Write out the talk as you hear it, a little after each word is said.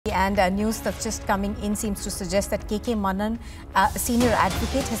And news that's just coming in seems to suggest that KK Manan, a senior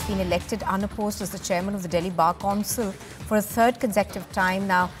advocate, has been elected unopposed as the chairman of the Delhi Bar Council for a third consecutive time.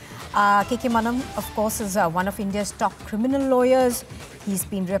 Now, KK Manan, of course, is one of India's top criminal lawyers. He's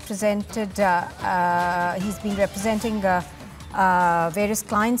been representing various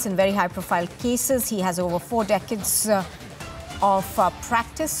clients in very high-profile cases. He has over 4 decades of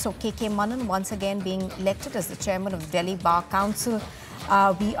practice. So KK Manan once again being elected as the chairman of the Delhi Bar Council.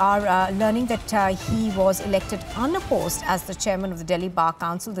 We are learning that he was elected unopposed as the chairman of the Delhi Bar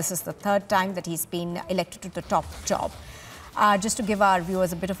Council. This is the third time that he's been elected to the top job. Just to give our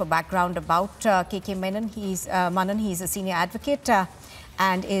viewers a bit of a background about KK Manan, he's a senior advocate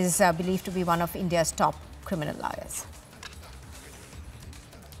and is believed to be one of India's top criminal lawyers.